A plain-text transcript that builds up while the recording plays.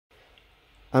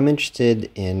I'm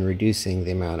interested in reducing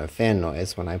the amount of fan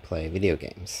noise when I play video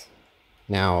games.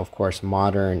 Now, of course,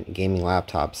 modern gaming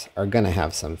laptops are going to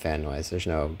have some fan noise. There's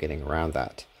no getting around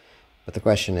that. But the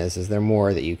question is there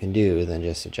more that you can do than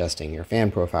just adjusting your fan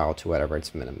profile to whatever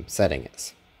its minimum setting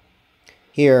is?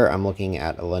 Here, I'm looking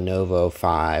at a Lenovo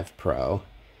 5 Pro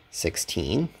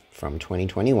 16 from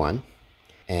 2021,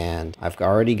 and I've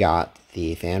already got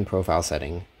the fan profile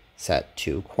setting set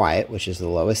to quiet, which is the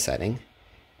lowest setting,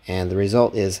 and the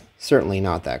result is certainly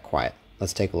not that quiet.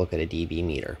 Let's take a look at a dB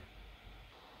meter.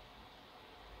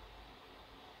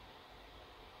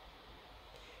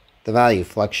 The value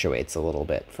fluctuates a little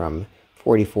bit from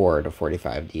 44 to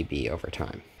 45 dB over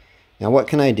time. Now, what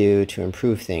can I do to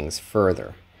improve things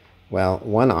further? Well,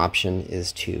 one option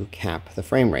is to cap the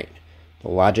frame rate. The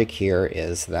logic here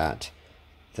is that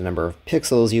the number of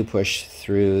pixels you push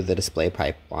through the display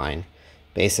pipeline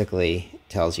basically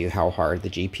tells you how hard the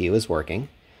GPU is working,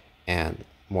 and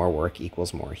more work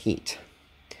equals more heat.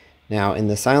 Now, in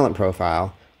the silent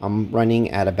profile, I'm running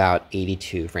at about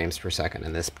 82 frames per second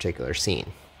in this particular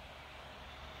scene.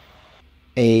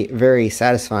 A very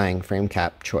satisfying frame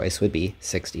cap choice would be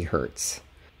 60 Hertz.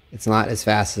 It's not as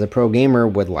fast as a pro gamer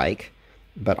would like,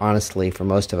 but honestly, for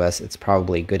most of us, it's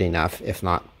probably good enough, if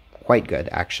not quite good,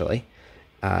 actually.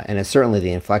 And it's certainly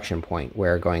the inflection point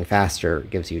where going faster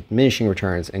gives you diminishing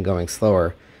returns and going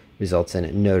slower results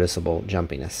in noticeable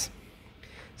jumpiness.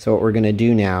 So what we're going to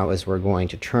do now is we're going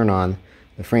to turn on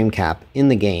the frame cap in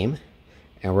the game,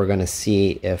 and we're going to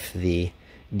see if the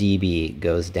dB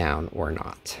goes down or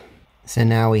not. So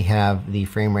now we have the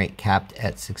frame rate capped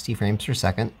at 60 frames per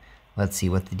second. Let's see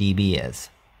what the dB is.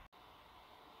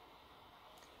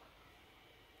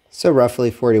 So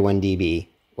roughly 41 dB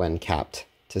when capped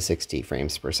to 60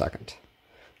 frames per second.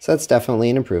 So that's definitely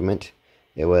an improvement.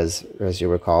 It was, as you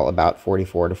recall, about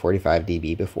 44 to 45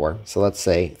 dB before. So let's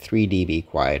say 3 dB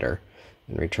quieter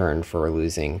in return for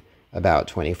losing about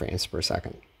 20 frames per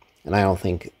second. And I don't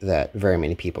think that very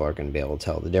many people are going to be able to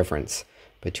tell the difference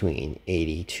between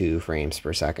 82 frames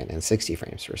per second and 60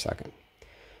 frames per second.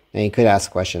 Now you could ask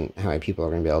the question, how many people are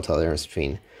going to be able to tell the difference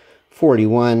between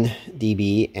 41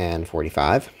 dB and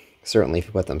 45? Certainly if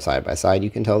you put them side by side,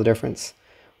 you can tell the difference.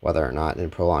 Whether or not in a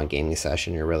prolonged gaming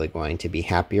session you're really going to be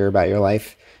happier about your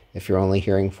life if you're only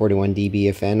hearing 41 dB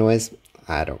of fan noise,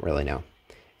 I don't really know.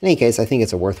 In any case, I think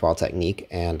it's a worthwhile technique,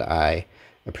 and I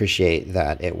appreciate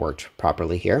that it worked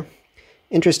properly here.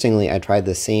 Interestingly, I tried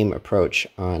the same approach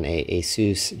on a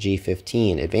Asus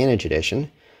G15 Advantage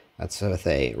Edition. That's with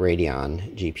a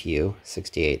Radeon GPU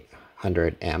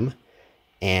 6800M,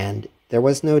 and there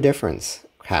was no difference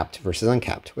capped versus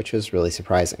uncapped, which was really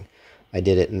surprising. I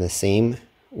did it in the same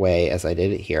way as I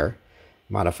did it here,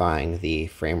 modifying the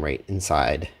frame rate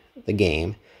inside the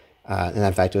game. And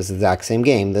in fact, it was the exact same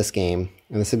game, this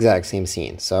exact same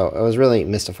scene. So I was really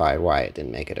mystified why it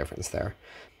didn't make a difference there.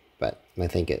 But I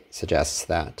think it suggests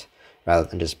that rather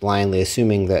than just blindly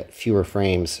assuming that fewer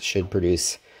frames should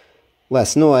produce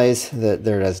less noise, that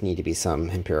there does need to be some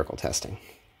empirical testing.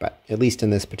 But at least in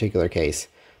this particular case,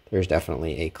 there's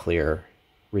definitely a clear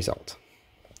result.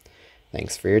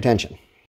 Thanks for your attention.